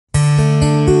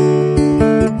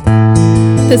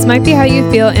This Might Be How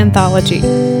You Feel anthology.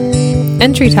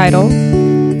 Entry title,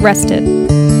 Rested.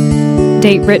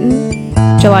 Date written,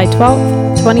 July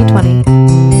 12th, 2020.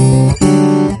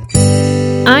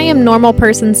 I am normal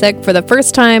person sick for the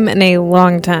first time in a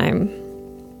long time.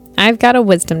 I've got a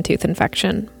wisdom tooth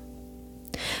infection.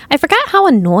 I forgot how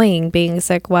annoying being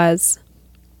sick was.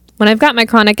 When I've got my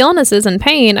chronic illnesses and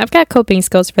pain, I've got coping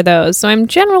skills for those, so I'm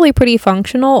generally pretty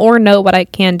functional or know what I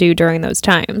can do during those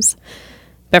times.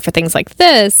 But for things like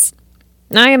this,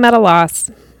 I am at a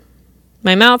loss.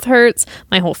 My mouth hurts,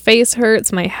 my whole face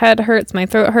hurts, my head hurts, my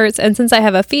throat hurts, and since I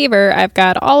have a fever, I've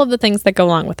got all of the things that go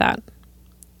along with that.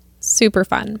 Super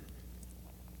fun.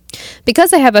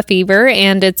 Because I have a fever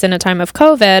and it's in a time of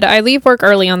COVID, I leave work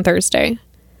early on Thursday.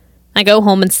 I go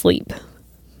home and sleep.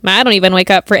 I don't even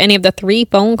wake up for any of the 3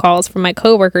 phone calls from my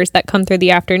coworkers that come through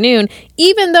the afternoon,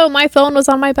 even though my phone was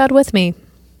on my bed with me.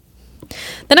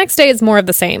 The next day is more of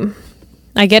the same.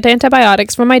 I get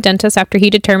antibiotics from my dentist after he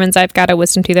determines I've got a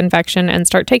wisdom tooth infection and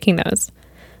start taking those.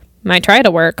 I try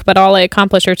to work, but all I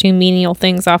accomplish are 2 menial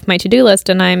things off my to-do list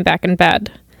and I'm back in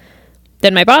bed.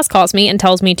 Then my boss calls me and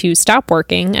tells me to stop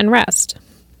working and rest.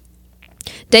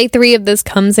 Day 3 of this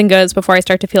comes and goes before I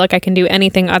start to feel like I can do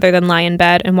anything other than lie in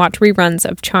bed and watch reruns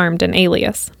of Charmed and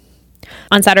Alias.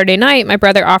 On Saturday night, my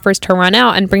brother offers to run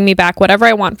out and bring me back whatever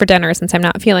I want for dinner since I'm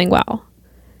not feeling well.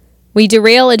 We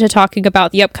derail into talking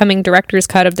about the upcoming director's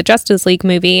cut of the Justice League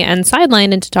movie and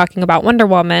sideline into talking about Wonder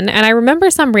Woman, and I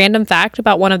remember some random fact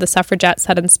about one of the suffragettes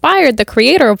that inspired the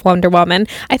creator of Wonder Woman.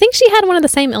 I think she had one of the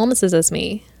same illnesses as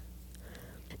me.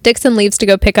 Dixon leaves to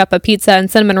go pick up a pizza and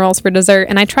cinnamon rolls for dessert,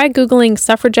 and I try Googling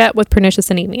suffragette with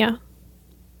pernicious anemia.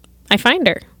 I find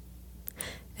her.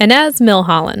 Inez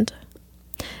Milholland.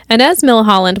 Inez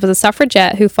Milholland was a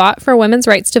suffragette who fought for women's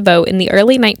rights to vote in the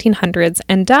early 1900s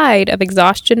and died of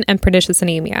exhaustion and pernicious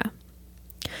anemia.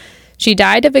 She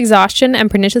died of exhaustion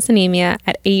and pernicious anemia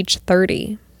at age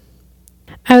 30.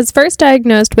 I was first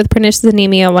diagnosed with pernicious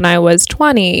anemia when I was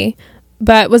 20,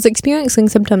 but was experiencing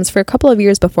symptoms for a couple of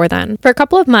years before then. For a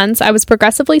couple of months, I was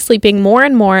progressively sleeping more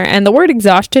and more, and the word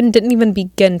exhaustion didn't even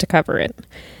begin to cover it.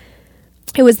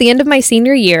 It was the end of my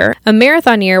senior year, a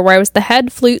marathon year where I was the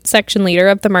head flute section leader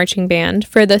of the marching band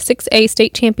for the 6A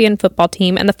state champion football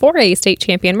team and the 4A state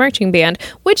champion marching band,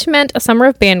 which meant a summer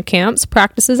of band camps,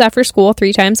 practices after school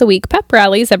 3 times a week, pep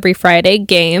rallies every Friday,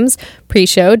 games,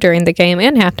 pre-show during the game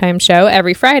and halftime show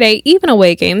every Friday, even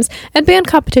away games, and band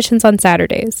competitions on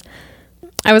Saturdays.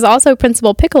 I was also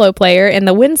principal piccolo player in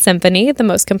the Wind Symphony, the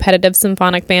most competitive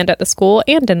symphonic band at the school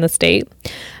and in the state.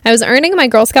 I was earning my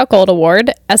Girl Scout Gold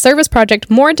Award, a service project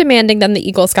more demanding than the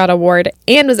Eagle Scout Award,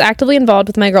 and was actively involved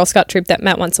with my Girl Scout troop that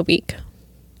met once a week.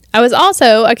 I was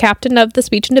also a captain of the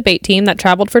speech and debate team that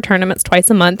traveled for tournaments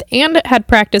twice a month and had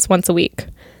practice once a week.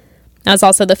 I was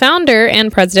also the founder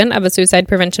and president of a suicide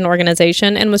prevention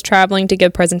organization and was traveling to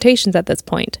give presentations at this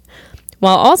point,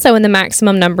 while also in the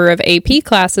maximum number of AP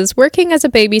classes, working as a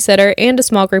babysitter and a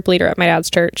small group leader at my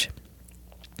dad's church.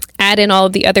 Add in all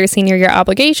of the other senior year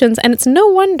obligations, and it's no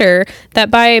wonder that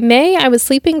by May, I was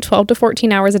sleeping 12 to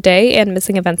 14 hours a day and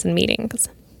missing events and meetings.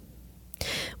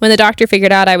 When the doctor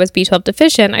figured out I was B12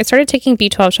 deficient, I started taking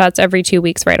B12 shots every 2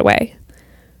 weeks right away.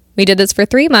 We did this for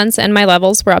 3 months, and my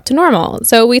levels were up to normal,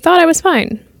 so we thought I was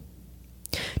fine.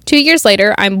 2 years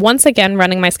later, I'm once again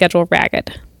running my schedule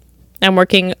ragged. I'm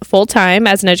working full-time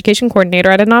as an education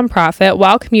coordinator at a nonprofit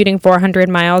while commuting 400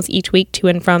 miles each week to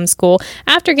and from school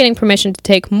after getting permission to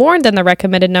take more than the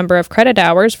recommended number of credit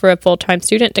hours for a full-time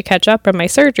student to catch up on my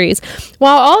surgeries,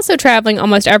 while also traveling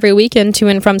almost every weekend to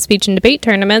and from speech and debate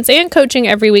tournaments and coaching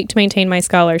every week to maintain my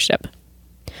scholarship.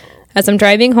 As I'm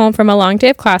driving home from a long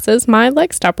day of classes, my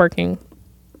legs stop working.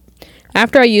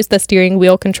 After I used the steering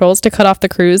wheel controls to cut off the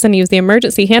cruise and used the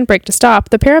emergency handbrake to stop,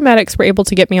 the paramedics were able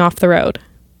to get me off the road.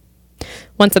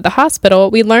 Once at the hospital,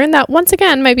 we learned that once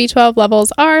again my B12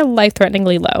 levels are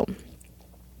life-threateningly low.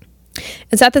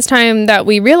 It's at this time that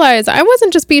we realized I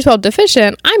wasn't just B12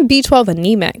 deficient, I'm B12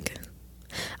 anemic.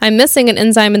 I'm missing an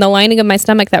enzyme in the lining of my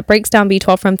stomach that breaks down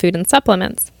B12 from food and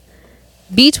supplements.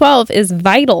 B12 is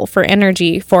vital for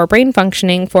energy, for brain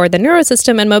functioning, for the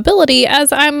neurosystem and mobility,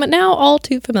 as I'm now all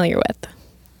too familiar with.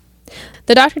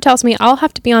 The doctor tells me I'll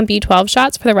have to be on B12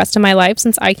 shots for the rest of my life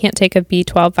since I can't take a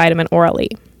B12 vitamin orally.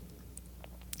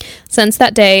 Since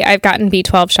that day, I've gotten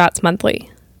B12 shots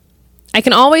monthly. I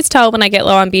can always tell when I get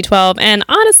low on B12, and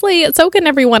honestly, so can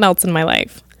everyone else in my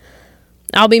life.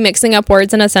 I'll be mixing up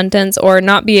words in a sentence or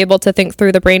not be able to think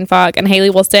through the brain fog, and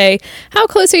Haley will say, "How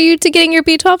close are you to getting your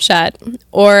B12 shot?"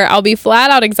 Or I'll be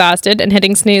flat out exhausted and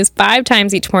hitting snooze 5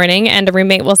 times each morning, and a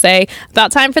roommate will say,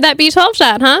 "About time for that B12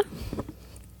 shot, huh?"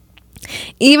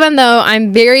 Even though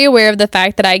I'm very aware of the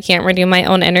fact that I can't renew my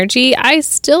own energy, I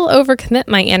still overcommit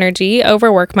my energy,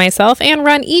 overwork myself, and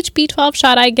run each B12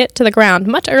 shot I get to the ground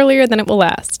much earlier than it will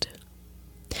last.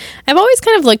 I've always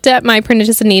kind of looked at my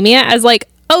pernicious anemia as like,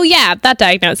 oh yeah, that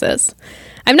diagnosis.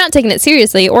 I've not taken it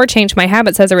seriously or changed my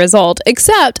habits as a result,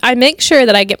 except I make sure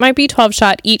that I get my B12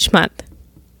 shot each month,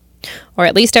 or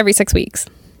at least every 6 weeks,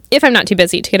 if I'm not too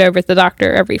busy to get over to the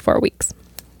doctor every 4 weeks.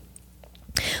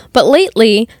 But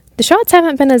lately, the shots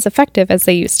haven't been as effective as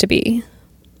they used to be.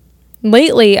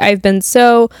 Lately, I've been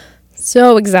so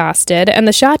exhausted, and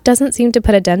the shot doesn't seem to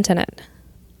put a dent in it.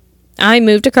 I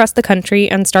moved across the country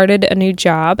and started a new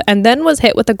job, and then was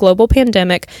hit with a global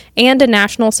pandemic and a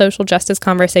national social justice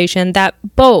conversation that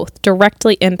both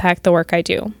directly impact the work I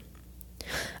do.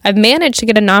 I've managed to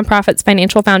get a nonprofit's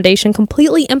financial foundation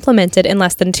completely implemented in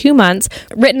less than 2 months,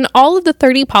 written all of the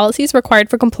 30 policies required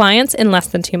for compliance in less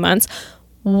than 2 months,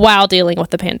 while dealing with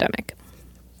the pandemic.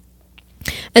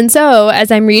 And so,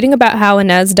 as I'm reading about how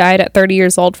Inez died at 30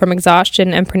 years old from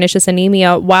exhaustion and pernicious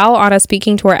anemia while on a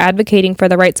speaking tour advocating for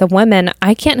the rights of women,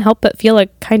 I can't help but feel a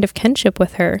kind of kinship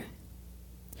with her.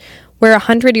 We're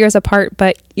 100 years apart,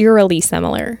 but eerily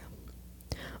similar.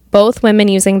 Both women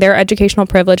using their educational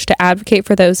privilege to advocate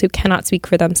for those who cannot speak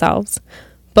for themselves.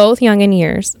 Both young in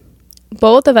years.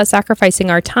 Both of us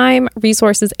sacrificing our time,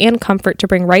 resources, and comfort to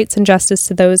bring rights and justice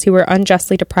to those who are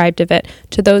unjustly deprived of it,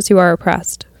 to those who are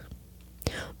oppressed.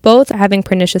 Both having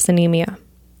pernicious anemia.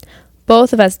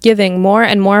 Both of us giving more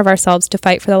and more of ourselves to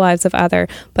fight for the lives of others,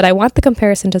 but I want the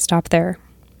comparison to stop there.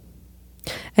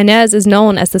 Inez is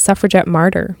known as the suffragette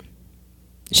martyr.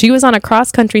 She was on a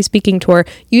cross-country speaking tour,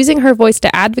 using her voice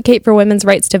to advocate for women's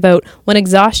rights to vote when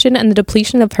exhaustion and the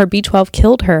depletion of her B12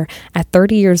 killed her at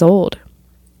 30 years old.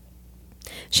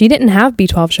 She didn't have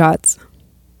B12 shots.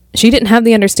 She didn't have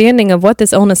the understanding of what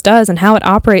this illness does and how it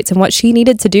operates and what she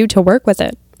needed to do to work with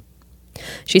it.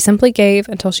 She simply gave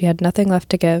until she had nothing left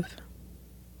to give.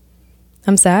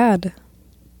 I'm sad.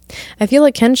 I feel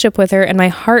a kinship with her, and my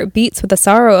heart beats with the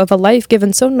sorrow of a life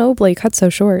given so nobly cut so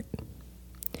short.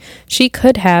 She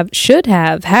should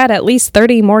have had at least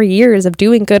 30 more years of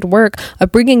doing good work,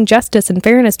 of bringing justice and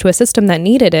fairness to a system that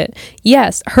needed it.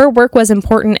 Yes, her work was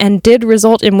important and did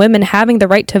result in women having the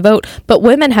right to vote, but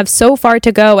women have so far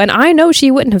to go, and I know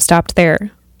she wouldn't have stopped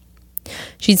there.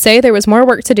 She'd say there was more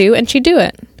work to do, and she'd do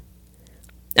it.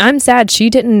 I'm sad she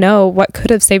didn't know what could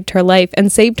have saved her life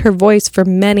and saved her voice for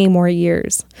many more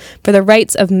years, for the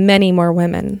rights of many more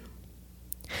women.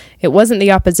 It wasn't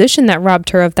the opposition that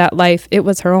robbed her of that life, it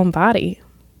was her own body.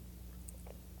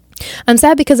 I'm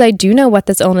sad because I do know what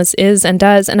this illness is and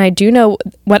does, and I do know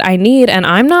what I need, and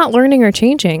I'm not learning or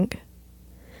changing.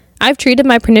 I've treated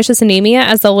my pernicious anemia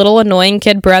as the little annoying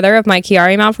kid brother of my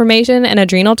Chiari malformation and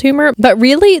adrenal tumor, but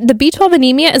really, the B12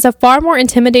 anemia is a far more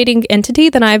intimidating entity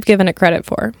than I've given it credit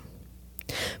for.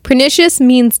 Pernicious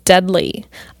means deadly.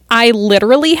 I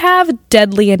literally have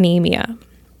deadly anemia.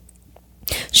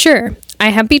 Sure, I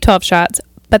have B12 shots,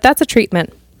 but that's a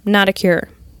treatment, not a cure.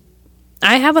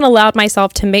 I haven't allowed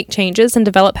myself to make changes and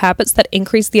develop habits that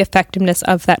increase the effectiveness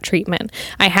of that treatment.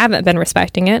 I haven't been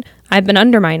respecting it. I've been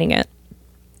undermining it.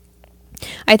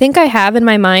 I think I have in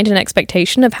my mind an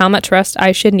expectation of how much rest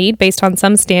I should need based on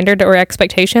some standard or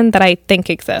expectation that I think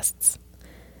exists.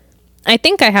 I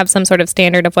think I have some sort of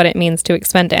standard of what it means to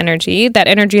expend energy. That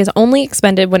energy is only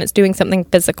expended when it's doing something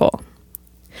physical.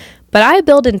 But I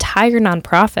build entire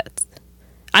nonprofits.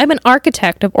 I'm an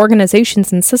architect of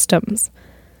organizations and systems.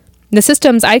 The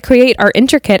systems I create are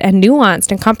intricate and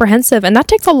nuanced and comprehensive, and that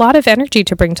takes a lot of energy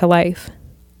to bring to life.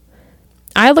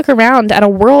 I look around at a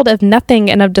world of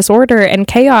nothing and of disorder and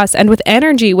chaos, and with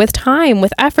energy, with time,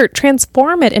 with effort,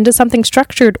 transform it into something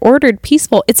structured, ordered,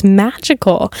 peaceful. It's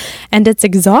magical, and it's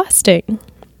exhausting.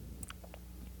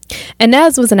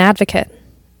 Inez was an advocate.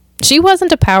 She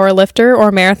wasn't a power lifter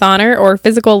or marathoner or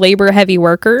physical labor heavy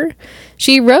worker.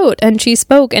 She wrote and she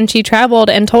spoke and she traveled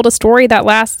and told a story that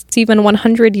lasts even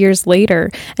 100 years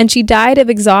later, and she died of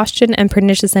exhaustion and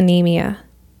pernicious anemia.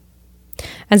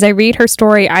 As I read her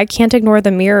story, I can't ignore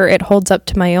the mirror it holds up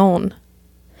to my own.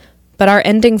 But our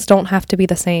endings don't have to be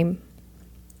the same.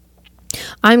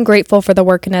 I'm grateful for the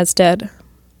work Inez did.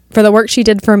 For the work she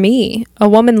did for me, a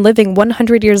woman living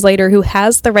 100 years later who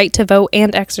has the right to vote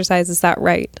and exercises that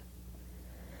right.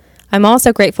 I'm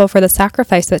also grateful for the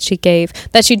sacrifice that she gave,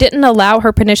 that she didn't allow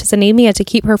her pernicious anemia to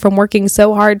keep her from working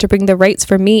so hard to bring the rights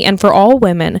for me and for all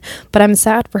women, but I'm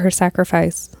sad for her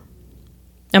sacrifice.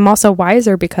 I'm also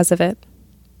wiser because of it.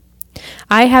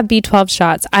 I have B12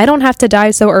 shots. I don't have to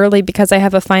die so early because I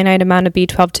have a finite amount of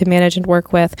B12 to manage and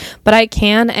work with, but I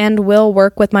can and will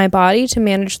work with my body to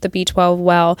manage the B12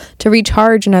 well, to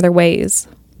recharge in other ways.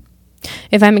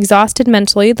 If I'm exhausted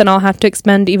mentally, then I'll have to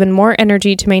expend even more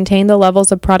energy to maintain the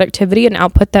levels of productivity and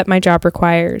output that my job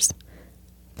requires.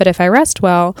 But if I rest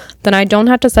well, then I don't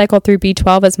have to cycle through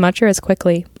B12 as much or as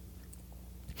quickly.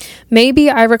 Maybe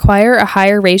I require a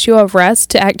higher ratio of rest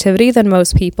to activity than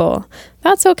most people.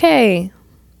 That's okay.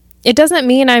 It doesn't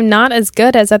mean I'm not as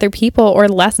good as other people or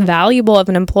less valuable of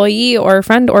an employee or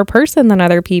friend or person than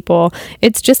other people.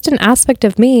 It's just an aspect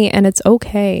of me, and it's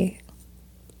okay.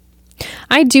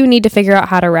 I do need to figure out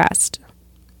how to rest.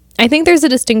 I think there's a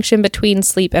distinction between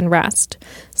sleep and rest.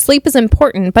 Sleep is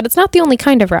important, but it's not the only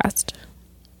kind of rest.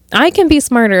 I can be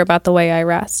smarter about the way I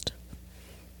rest.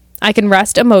 I can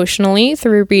rest emotionally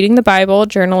through reading the Bible,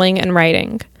 journaling, and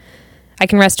writing. I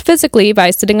can rest physically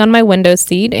by sitting on my window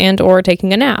seat and or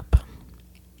taking a nap.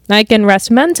 I can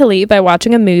rest mentally by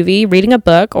watching a movie, reading a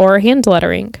book, or hand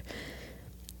lettering.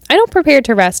 I don't prepare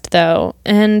to rest, though,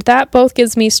 and that both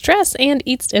gives me stress and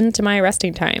eats into my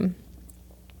resting time.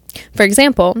 For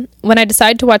example, when I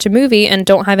decide to watch a movie and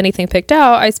don't have anything picked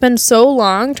out, I spend so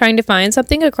long trying to find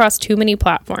something across too many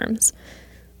platforms.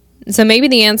 So maybe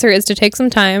the answer is to take some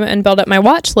time and build up my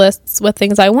watch lists with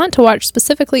things I want to watch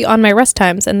specifically on my rest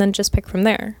times and then just pick from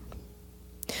there.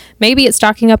 Maybe it's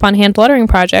stocking up on hand lettering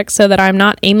projects so that I'm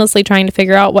not aimlessly trying to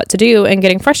figure out what to do and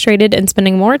getting frustrated and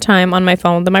spending more time on my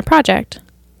phone than my project.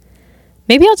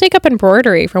 Maybe I'll take up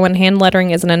embroidery for when hand lettering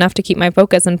isn't enough to keep my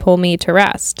focus and pull me to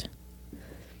rest.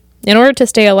 In order to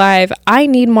stay alive, I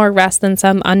need more rest than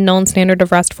some unknown standard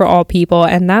of rest for all people,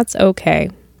 and that's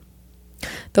okay.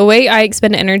 The way I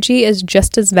expend energy is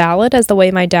just as valid as the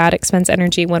way my dad expends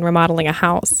energy when remodeling a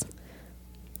house.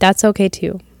 That's okay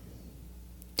too.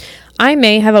 I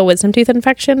may have a wisdom tooth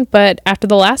infection, but after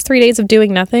the last 3 days of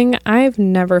doing nothing, I've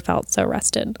never felt so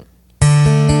rested.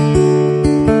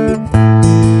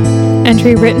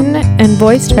 Entry written and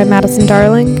voiced by Madison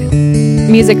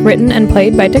Darling. Music written and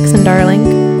played by Dixon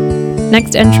Darling.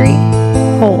 Next entry,